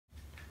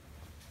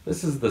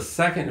This is the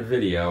second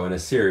video in a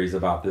series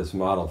about this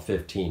Model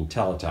 15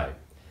 teletype.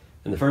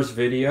 In the first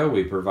video,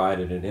 we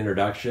provided an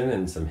introduction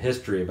and some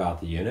history about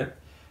the unit,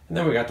 and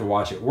then we got to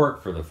watch it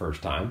work for the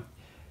first time.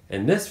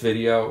 In this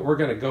video, we're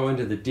going to go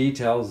into the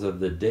details of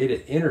the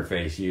data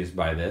interface used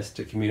by this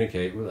to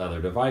communicate with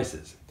other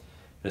devices.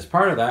 As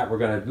part of that, we're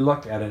going to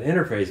look at an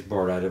interface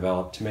board I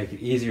developed to make it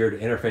easier to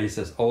interface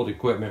this old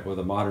equipment with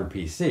a modern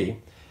PC.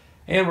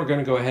 And we're going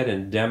to go ahead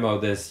and demo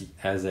this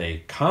as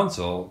a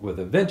console with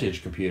a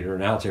vintage computer,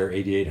 an Altair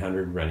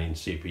 8800 running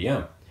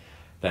CPM.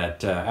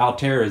 That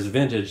Altair is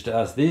vintage to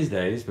us these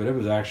days, but it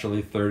was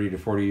actually 30 to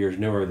 40 years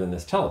newer than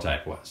this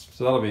teletype was.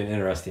 So that'll be an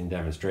interesting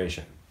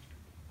demonstration.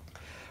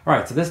 All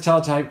right, so this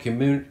teletype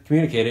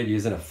communicated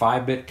using a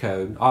 5-bit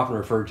code, often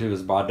referred to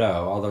as Baudot,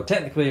 although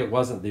technically it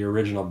wasn't the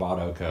original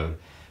Baudot code.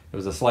 It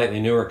was a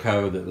slightly newer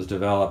code that was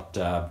developed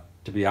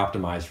to be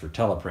optimized for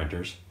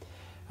teleprinters.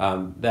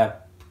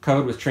 That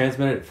code was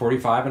transmitted at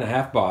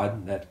 45.5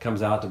 baud. That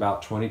comes out to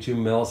about 22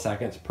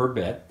 milliseconds per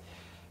bit.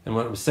 And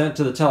when it was sent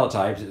to the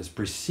teletypes, it was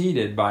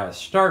preceded by a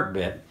start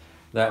bit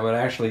that would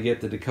actually get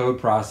the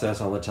decode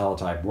process on the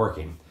teletype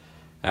working.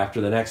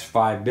 After the next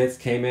 5 bits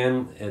came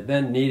in, it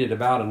then needed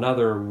about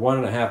another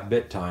 1.5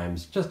 bit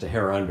times, just a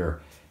hair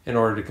under, in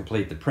order to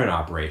complete the print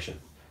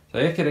operation. So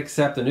it could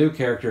accept a new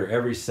character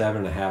every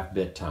 7.5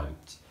 bit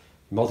times.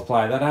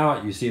 Multiply that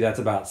out, you see that's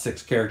about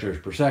 6 characters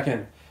per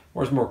second,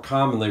 or is more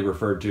commonly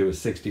referred to as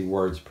 60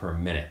 words per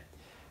minute.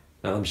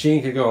 Now the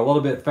machine could go a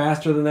little bit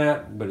faster than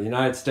that, but in the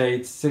United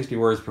States, 60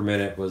 words per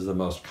minute was the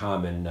most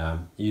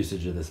common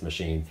usage of this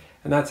machine,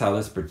 and that's how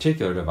this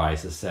particular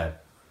device is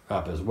set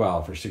up as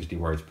well, for 60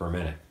 words per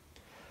minute.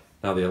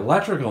 Now the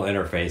electrical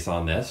interface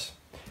on this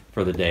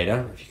for the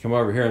data, if you come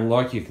over here and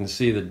look, you can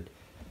see the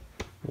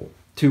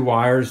 2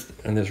 wires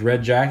in this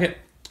red jacket.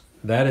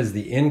 That is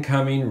the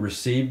incoming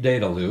receive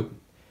data loop.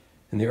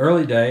 In the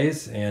early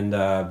days,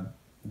 and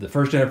the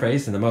first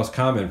interface, and the most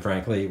common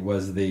frankly,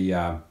 was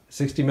the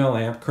 60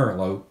 milliamp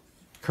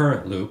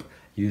current loop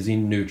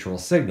using neutral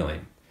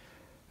signaling.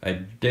 A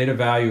data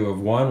value of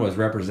 1 was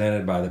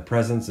represented by the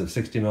presence of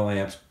 60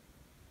 milliamps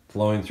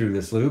flowing through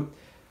this loop,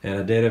 and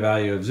a data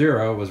value of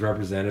 0 was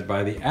represented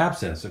by the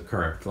absence of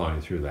current flowing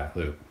through that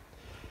loop.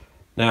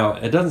 Now,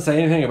 it doesn't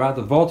say anything about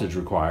the voltage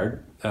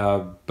required,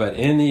 but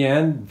in the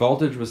end,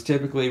 voltage was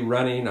typically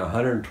running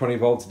 120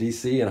 volts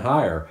DC and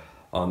higher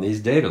on these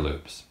data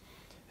loops.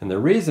 And the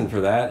reason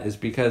for that is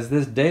because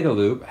this data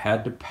loop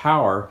had to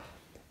power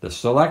the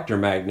selector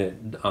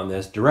magnet on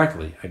this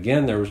directly.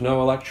 Again, there was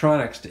no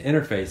electronics to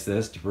interface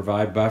this to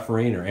provide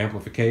buffering or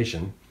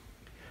amplification.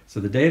 So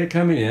the data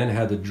coming in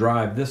had to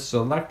drive this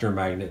selector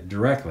magnet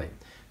directly.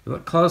 If you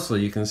look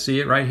closely, you can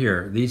see it right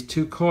here. These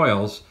 2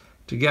 coils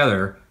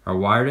together are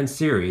wired in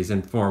series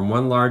and form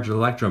one large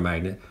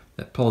electromagnet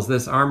that pulls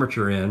this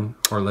armature in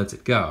or lets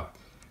it go.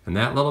 And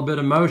that little bit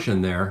of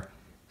motion there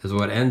is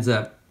what ends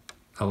up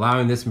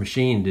allowing this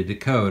machine to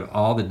decode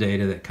all the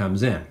data that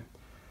comes in.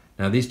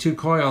 Now these 2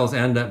 coils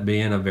end up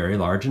being a very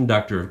large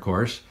inductor, of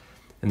course,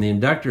 and the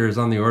inductor is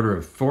on the order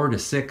of 4 to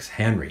 6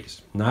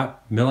 henries.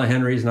 Not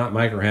millihenries, not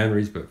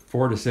microhenries, but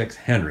 4 to 6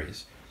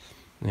 henries.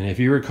 And if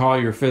you recall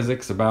your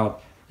physics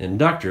about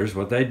inductors,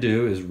 what they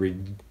do is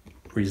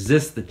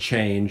resist the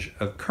change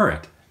of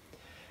current.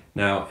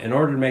 Now, in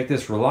order to make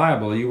this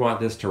reliable, you want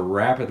this to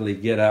rapidly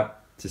get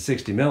up to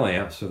 60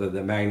 milliamps so that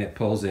the magnet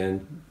pulls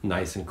in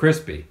nice and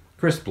crisply.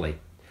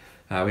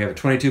 We have a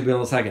 22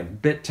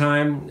 millisecond bit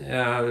time.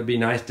 It would be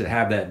nice to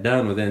have that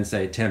done within,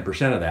 say,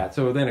 10% of that.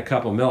 So within a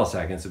couple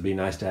milliseconds, it would be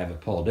nice to have it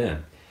pulled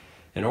in.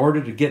 In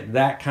order to get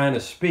that kind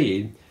of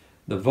speed,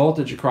 the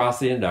voltage across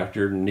the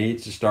inductor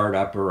needs to start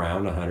up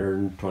around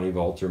 120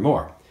 volts or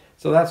more.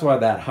 So that's why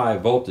that high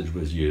voltage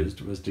was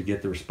used, was to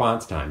get the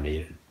response time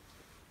needed.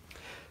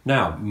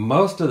 Now,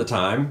 most of the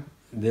time,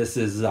 this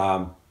is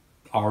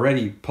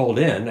already pulled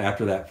in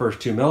after that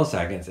first 2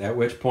 milliseconds, at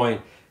which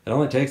point it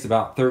only takes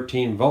about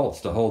 13 volts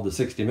to hold the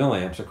 60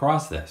 milliamps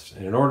across this.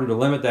 And in order to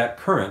limit that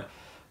current,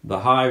 the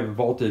high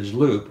voltage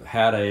loop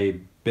had a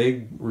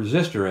big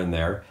resistor in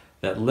there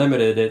that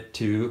limited it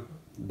to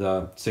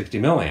the 60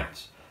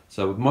 milliamps.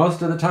 So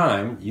most of the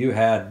time, you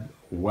had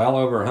well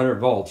over 100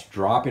 volts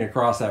dropping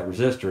across that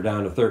resistor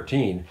down to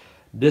 13,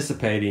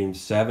 dissipating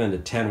 7 to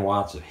 10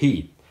 watts of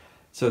heat.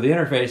 So the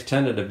interface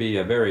tended to be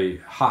a very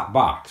hot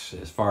box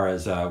as far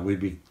as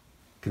we'd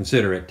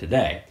consider it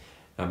today.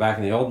 Now back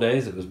in the old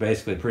days, it was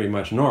basically pretty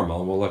much normal,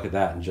 and we'll look at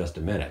that in just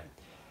a minute.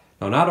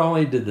 Now not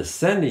only did the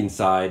sending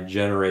side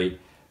generate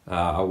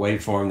a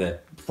waveform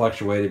that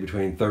fluctuated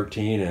between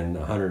 13 and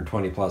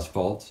 120 plus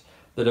volts,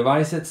 the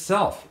device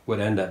itself would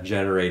end up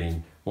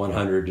generating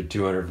 100 to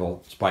 200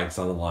 volt spikes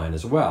on the line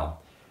as well.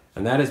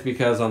 And that is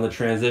because on the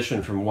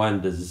transition from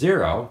 1 to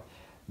 0,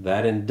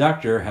 that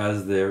inductor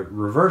has the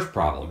reverse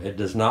problem. It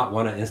does not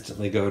want to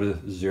instantly go to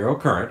 0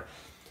 current,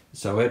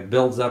 so it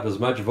builds up as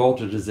much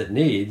voltage as it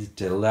needs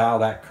to allow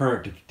that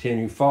current to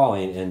continue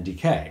falling and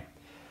decay.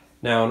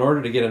 Now, in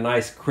order to get a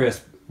nice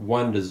crisp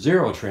 1 to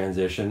 0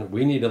 transition,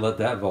 we need to let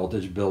that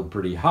voltage build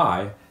pretty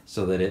high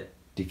so that it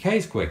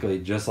decays quickly,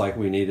 just like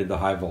we needed the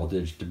high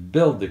voltage to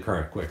build the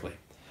current quickly.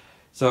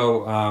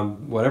 So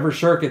whatever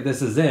circuit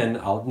this is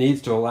in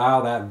needs to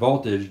allow that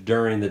voltage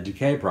during the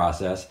decay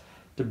process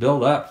to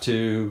build up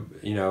to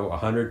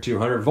 100,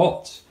 200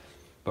 volts.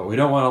 But we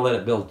don't want to let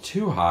it build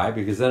too high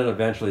because then it'll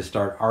eventually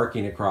start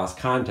arcing across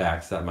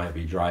contacts that might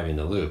be driving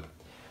the loop.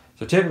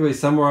 So typically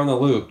somewhere on the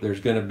loop there's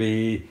going to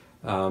be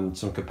some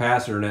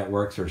capacitor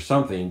networks or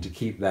something to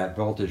keep that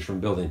voltage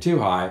from building too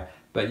high,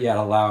 but yet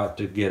allow it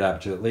to get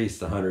up to at least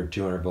the 100,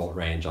 200 volt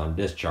range on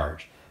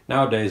discharge.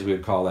 Nowadays we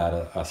would call that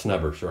a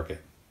snubber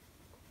circuit.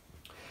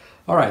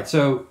 All right,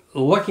 so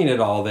looking at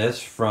all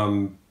this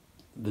from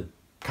the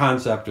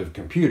concept of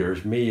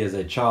computers, me as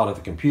a child of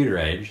the computer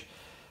age,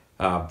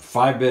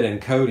 5-bit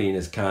encoding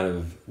is kind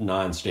of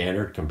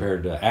non-standard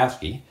compared to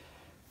ASCII.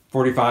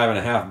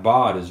 45.5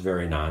 baud is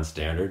very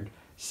non-standard.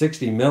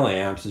 60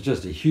 milliamps is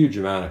just a huge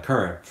amount of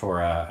current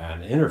for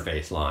an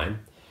interface line.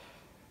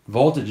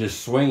 Voltage is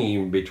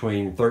swinging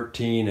between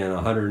 13 and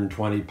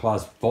 120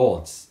 plus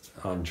volts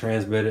on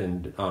transmit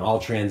and on all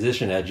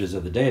transition edges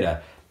of the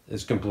data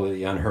is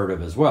completely unheard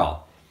of as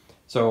well.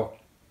 So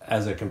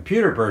as a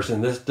computer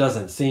person, this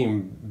doesn't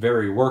seem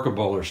very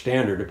workable or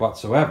standard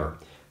whatsoever.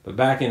 But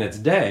back in its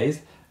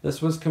days,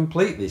 this was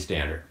completely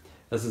standard.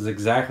 This is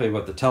exactly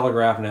what the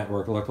telegraph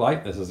network looked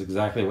like. This is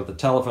exactly what the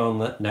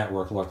telephone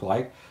network looked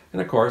like.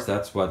 And of course,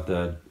 that's what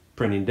the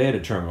printing data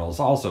terminals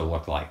also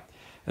look like.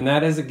 And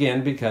that is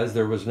again because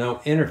there was no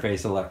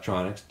interface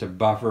electronics to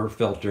buffer,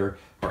 filter,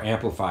 or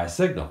amplify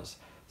signals.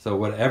 So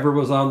whatever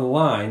was on the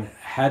line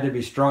had to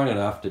be strong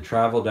enough to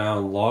travel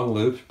down long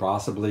loops,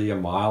 possibly a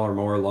mile or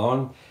more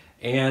long,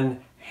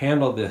 and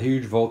handle the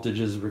huge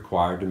voltages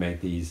required to make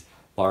these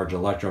large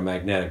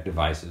electromagnetic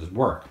devices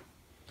work.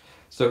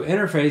 So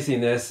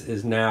interfacing this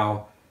is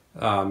now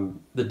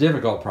the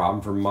difficult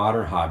problem for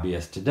modern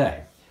hobbyists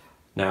today.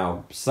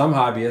 Now, some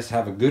hobbyists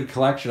have a good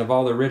collection of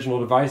all the original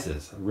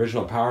devices.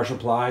 Original power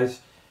supplies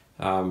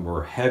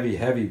were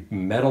heavy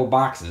metal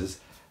boxes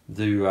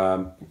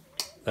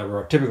that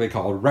were typically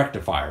called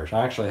rectifiers.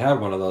 I actually had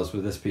one of those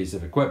with this piece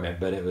of equipment,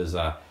 but it was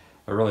a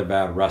really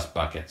bad rust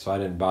bucket, so I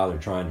didn't bother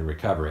trying to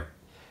recover it.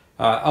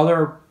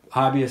 Other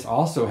hobbyists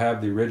also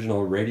have the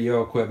original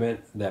radio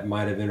equipment that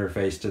might have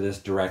interfaced to this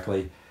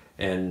directly,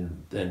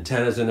 and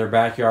antennas in their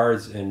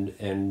backyards,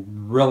 and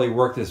really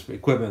work this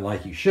equipment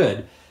like you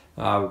should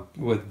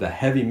with the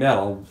heavy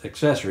metal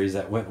accessories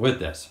that went with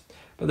this.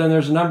 But then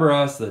there's a number of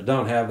us that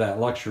don't have that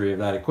luxury of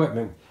that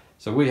equipment,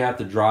 so we have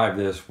to drive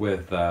this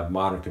with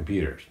modern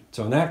computers.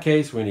 So in that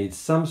case, we need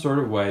some sort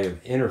of way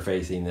of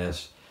interfacing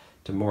this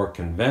to more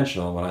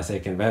conventional, when I say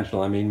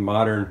conventional, I mean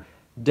modern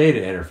data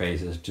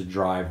interfaces to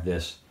drive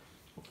this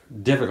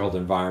difficult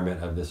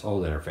environment of this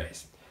old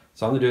interface.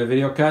 So I'm going to do a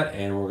video cut,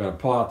 and we're going to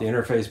pull out the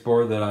interface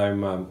board that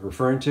I'm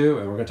referring to,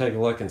 and we're going to take a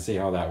look and see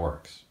how that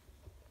works.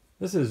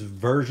 This is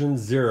version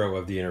 0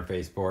 of the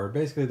interface board,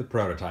 basically the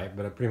prototype,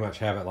 but I pretty much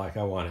have it like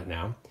I want it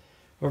now.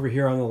 Over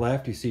here on the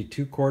left, you see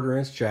 2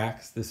 1/4-inch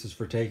jacks. This is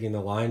for taking the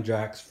line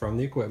jacks from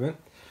the equipment.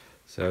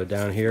 So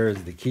down here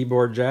is the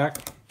keyboard jack,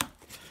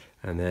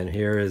 and then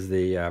here is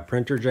the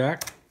printer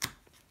jack.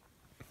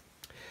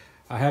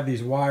 I have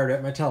these wired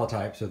at my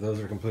Teletype, so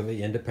those are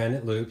completely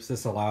independent loops.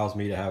 This allows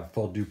me to have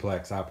full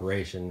duplex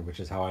operation,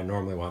 which is how I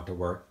normally want to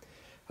work.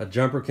 A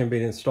jumper can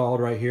be installed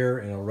right here,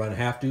 and it'll run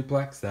half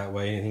duplex. That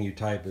way anything you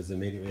type is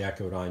immediately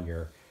echoed on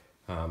your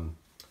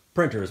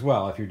printer as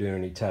well if you're doing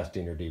any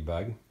testing or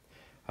debug.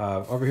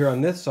 Over here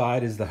on this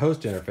side is the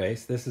host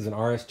interface. This is an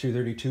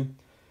RS-232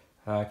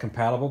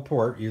 compatible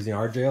port using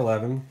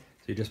RJ11.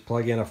 So you just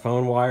plug in a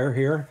phone wire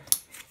here,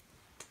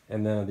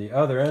 and then at the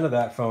other end of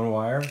that phone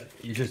wire,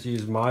 you just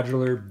use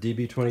modular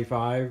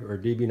DB25 or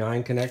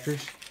DB9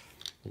 connectors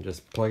and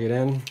just plug it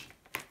in.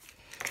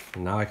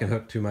 And now I can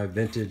hook to my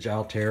vintage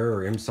Altair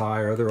or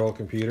MSI or other old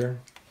computer.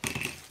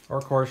 Or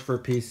of course for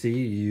PC,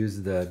 you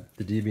use the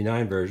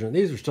DB9 version.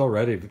 These are still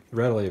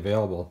readily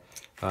available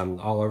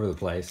all over the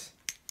place.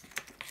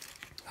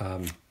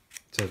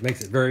 So it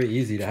makes it very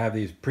easy to have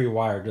these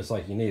pre-wired just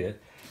like you need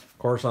it. Of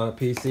course on a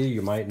PC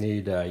you might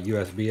need a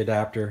USB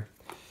adapter,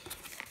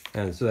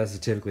 and so that's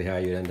typically how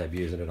you end up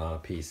using it on a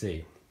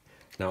PC.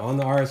 Now on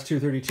the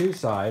RS-232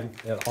 side,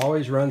 it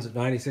always runs at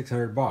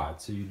 9600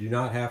 baud, so you do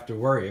not have to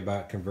worry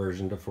about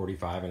conversion to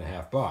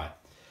 45.5 baud.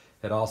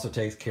 It also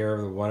takes care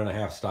of the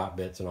 1.5 stop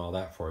bits and all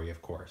that for you,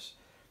 of course.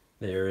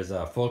 There is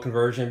a full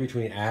conversion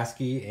between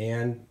ASCII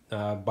and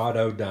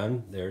Baudot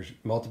done. There's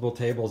multiple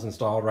tables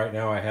installed right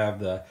now. I have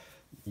the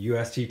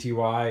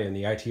USTTY and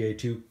the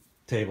ITA2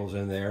 tables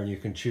in there, and you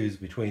can choose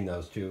between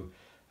those two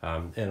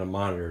and a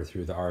monitor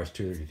through the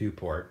RS-232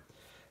 port.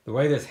 The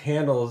way this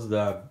handles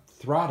the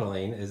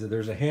throttling is that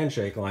there's a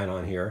handshake line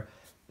on here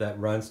that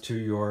runs to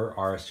your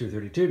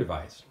RS-232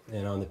 device.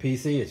 And on the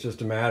PC, it's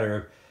just a matter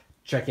of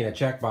checking a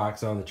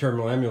checkbox on the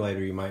terminal emulator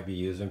you might be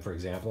using, for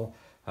example.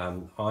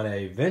 On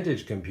a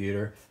vintage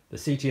computer, the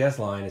CTS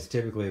line is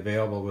typically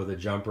available with a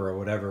jumper or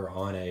whatever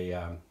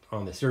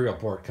on the serial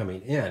port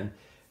coming in,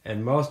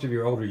 and most of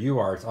your older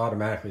UARTs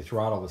automatically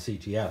throttle the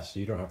CTS, so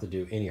you don't have to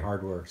do any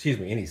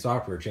any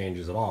software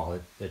changes at all.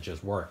 It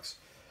just works.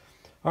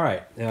 All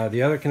right,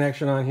 the other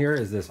connection on here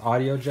is this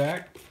audio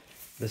jack.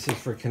 This is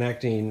for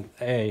connecting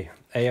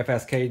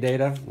AFSK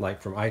data,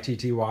 like from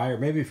ITTY or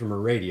maybe from a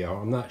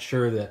radio. I'm not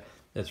sure that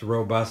it's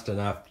robust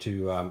enough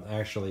to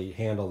actually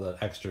handle the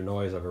extra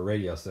noise of a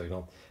radio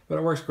signal, but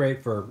it works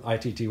great for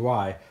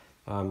ITTY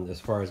as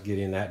far as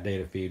getting that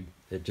data feed.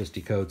 It just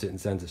decodes it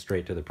and sends it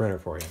straight to the printer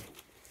for you.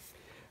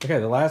 Okay,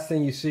 the last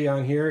thing you see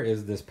on here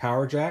is this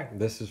power jack.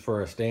 This is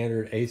for a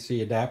standard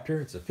AC adapter.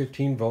 It's a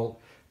 15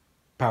 volt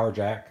power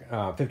jack,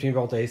 15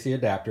 volt AC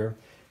adapter.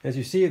 As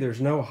you see,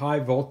 there's no high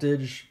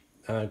voltage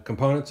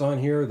components on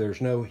here.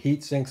 There's no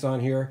heat sinks on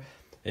here,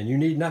 and you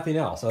need nothing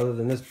else other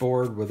than this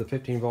board with a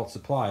 15 volt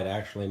supply to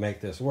actually make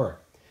this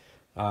work.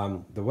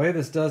 The way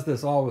this does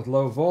this all with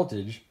low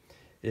voltage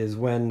is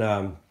when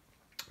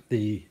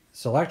the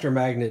selector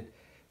magnet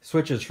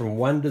switches from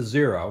 1 to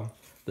 0,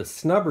 the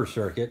snubber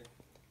circuit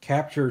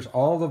captures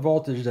all the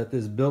voltage that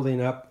is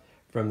building up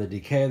from the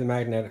decay of the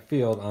magnetic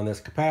field on this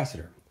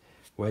capacitor.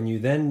 When you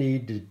then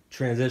need to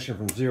transition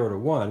from 0 to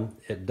 1,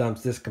 it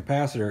dumps this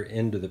capacitor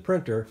into the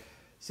printer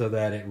so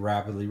that it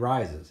rapidly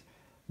rises.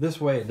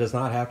 This way it does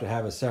not have to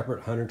have a separate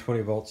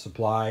 120 volt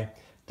supply,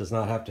 does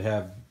not have to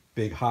have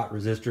big hot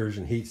resistors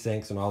and heat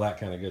sinks and all that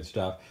kind of good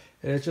stuff.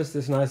 It's just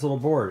this nice little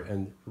board,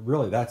 and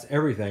really that's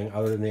everything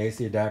other than the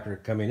AC adapter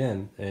coming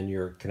in and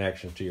your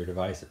connections to your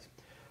devices.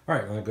 All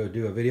right, I'm going to go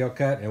do a video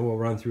cut and we'll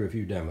run through a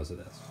few demos of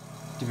this.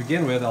 To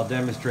begin with, I'll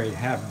demonstrate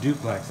half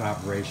duplex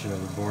operation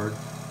of the board.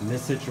 In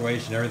this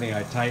situation, everything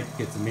I type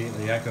gets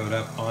immediately echoed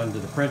up onto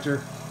the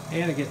printer,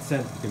 and it gets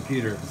sent to the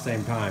computer at the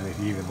same time if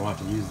you even want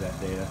to use that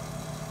data.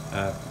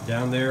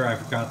 Down there,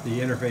 I've got the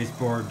interface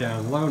board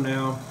down low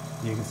now.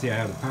 You can see I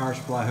have the power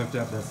supply hooked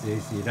up. That's the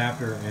AC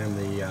adapter and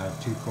the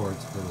 2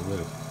 cords for the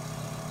loop.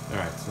 All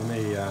right, so let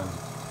me,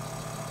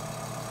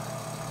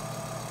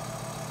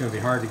 it's going to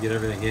be hard to get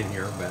everything in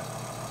here, but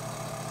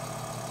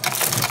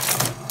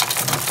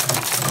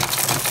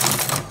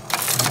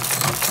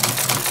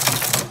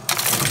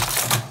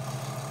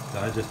so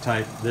I just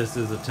typed, "This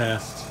is a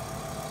test,"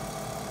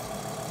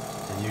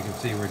 and you can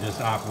see we're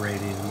just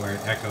operating where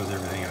it echoes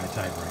everything I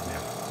type right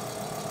now.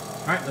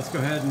 All right, let's go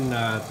ahead and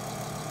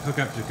hook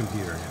up to the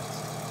computer next.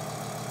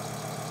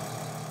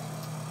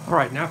 All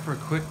right, now for a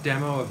quick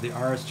demo of the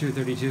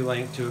RS-232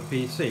 link to a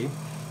PC.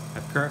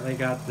 I've currently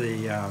got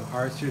the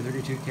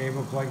RS-232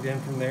 cable plugged in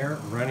from there,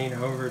 running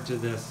over to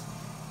this,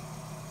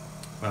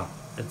 well,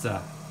 it's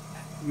a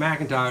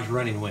Macintosh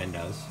running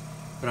Windows,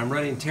 but I'm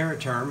running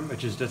Teletype,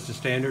 which is just a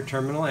standard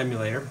terminal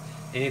emulator.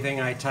 Anything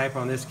I type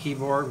on this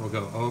keyboard will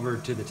go over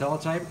to the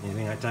Teletype.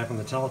 Anything I type on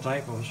the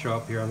Teletype will show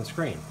up here on the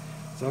screen.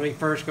 So let me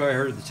first go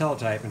over to the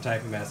Teletype and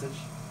type a message.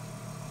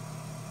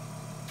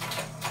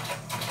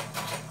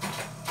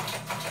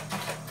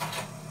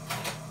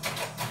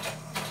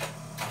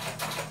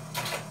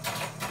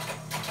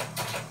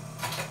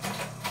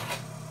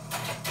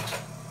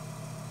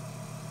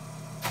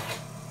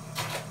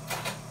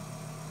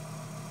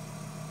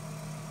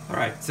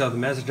 Alright, so the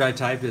message I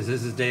typed is,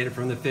 "This is data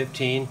from the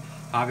 15.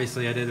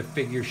 Obviously I did a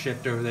figure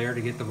shift over there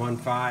to get the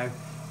 1.5,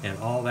 and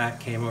all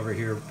that came over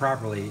here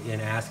properly in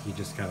ASCII,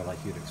 just kind of like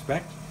you'd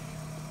expect.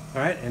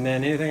 Alright, and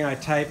then anything I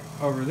type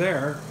over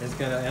there is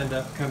going to end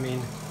up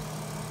coming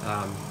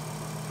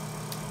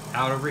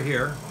out over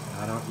here.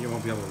 You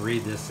won't be able to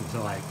read this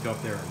until I go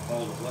up there and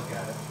hold a look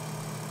at it.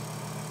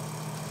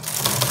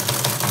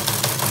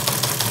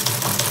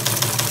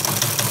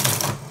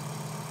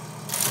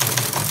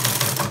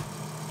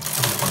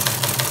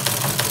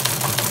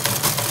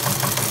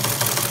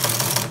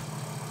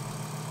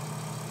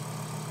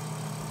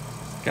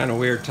 Kind of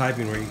weird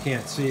typing where you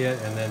can't see it,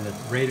 and then the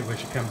rate at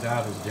which it comes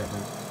out is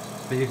different.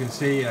 But you can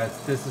see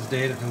this is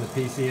data from the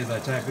PC as I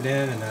type it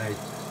in, and I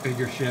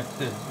figure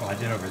shifted, well, I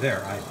did over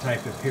there. I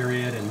typed a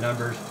period and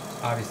numbers.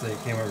 Obviously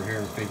it came over here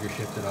and figure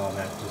shifted all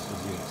that just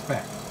as you'd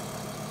expect.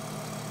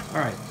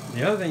 All right,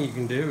 the other thing you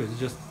can do is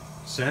just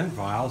send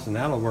files, and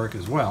that'll work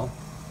as well.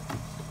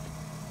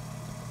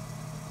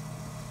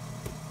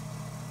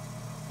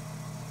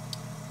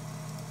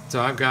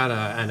 So I've got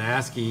an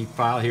ASCII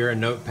file here, a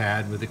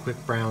notepad with a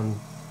quick brown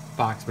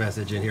box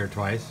message in here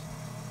twice.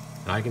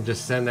 And I can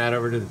just send that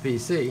over to the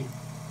PC,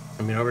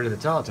 over to the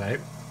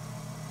Teletype.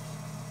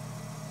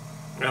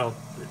 Well,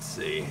 let's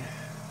see,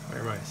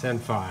 where am I?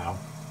 Send file.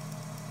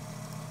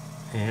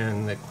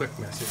 And the quick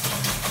message.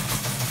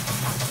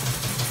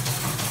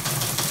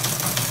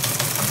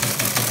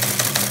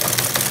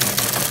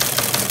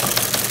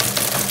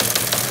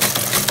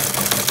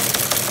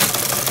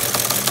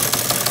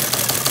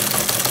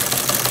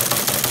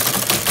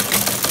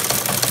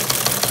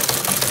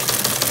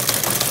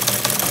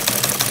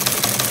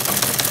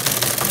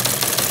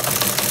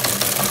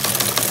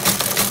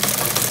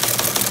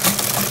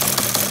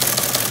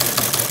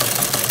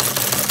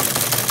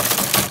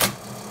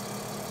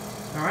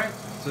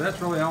 So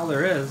that's really all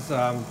there is.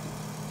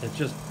 It's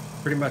just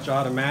pretty much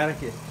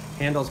automatic. It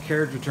handles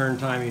carriage return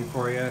timing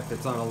for you. If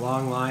it's on a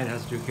long line, it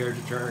has to do carriage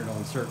return. It'll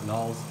insert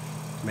nulls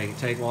to make it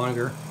take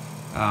longer.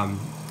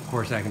 Of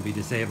course, that can be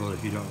disabled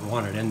if you don't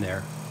want it in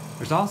there.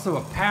 There's also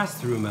a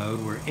pass-through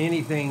mode where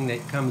anything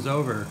that comes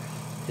over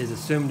is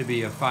assumed to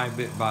be a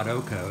 5-bit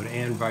baudot code,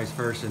 and vice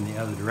versa in the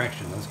other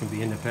direction. Those can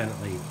be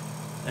independently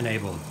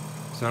enabled.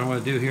 So what I'm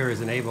going to do here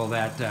is enable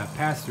that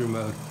pass-through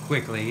mode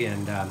quickly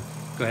and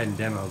go ahead and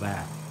demo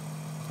that.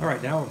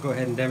 Alright, now we'll go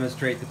ahead and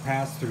demonstrate the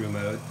pass-through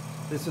mode.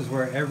 This is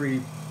where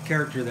every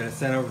character that is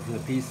sent over from the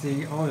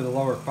PC, only the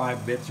lower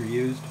 5 bits are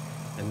used,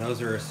 and those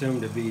are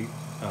assumed to be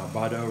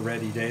baudot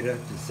ready data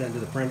to send to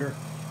the printer.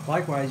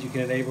 Likewise, you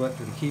can enable it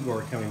for the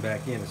keyboard coming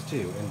back in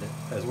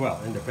as well,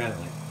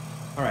 independently.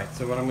 Alright,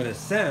 so what I'm going to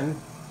send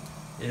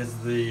is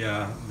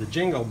the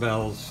Jingle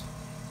Bells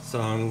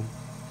song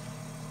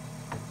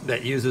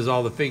that uses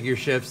all the figure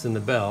shifts and the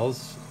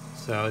bells.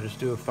 So just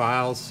do a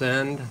file,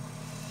 send,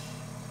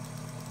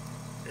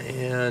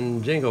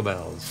 and Jingle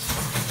Bells.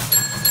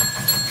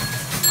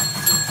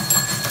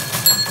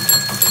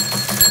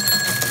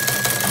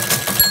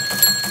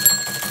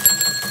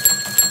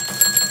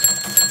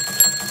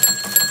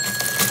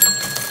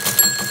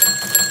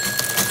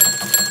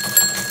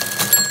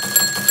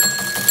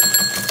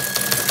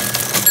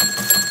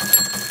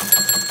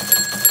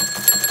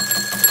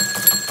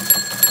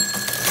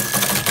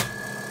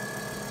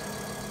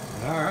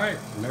 Alright,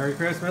 Merry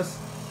Christmas.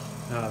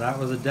 That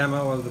was a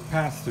demo of the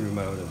pass-through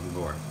mode of the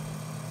board.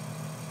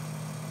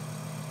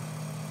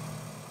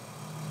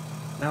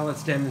 Now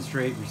let's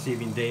demonstrate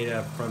receiving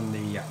data from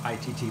the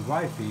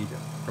ITTY feed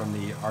from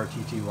the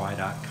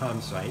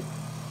rtty.com site.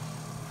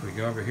 If we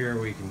go over here,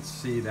 we can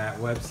see that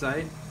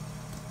website.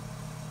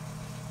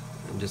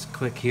 And just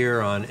click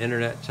here on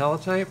Internet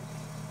Teletype.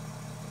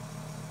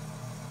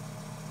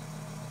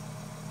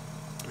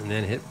 And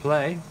then hit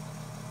play.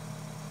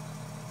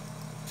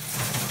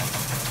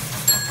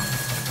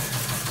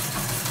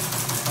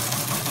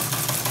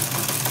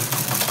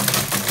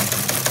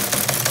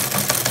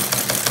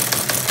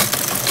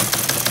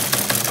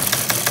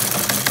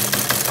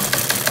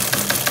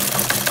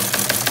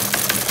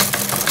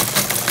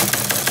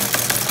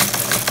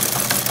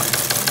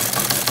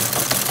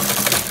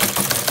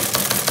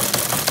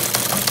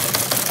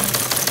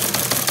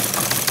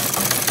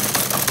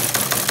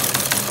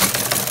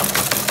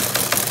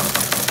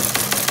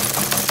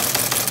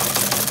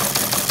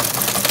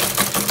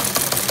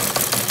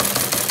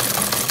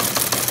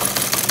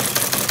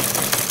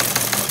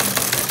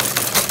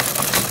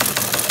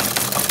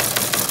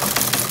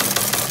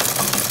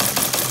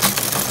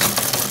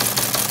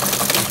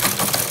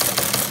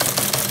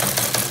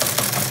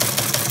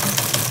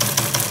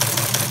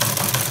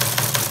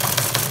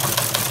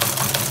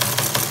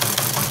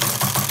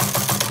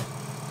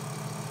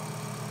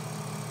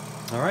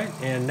 Alright,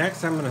 and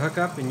next I'm going to hook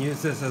up and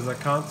use this as a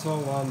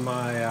console on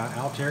my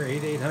Altair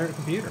 8800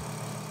 computer.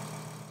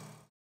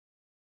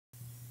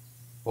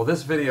 Well,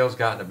 this video's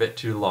gotten a bit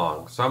too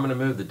long, so I'm going to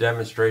move the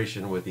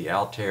demonstration with the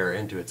Altair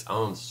into its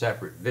own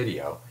separate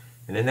video.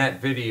 And in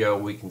that video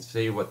we can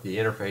see what the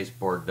interface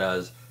board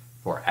does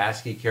for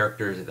ASCII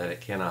characters that it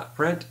cannot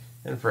print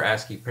and for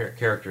ASCII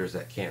characters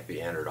that can't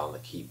be entered on the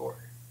keyboard.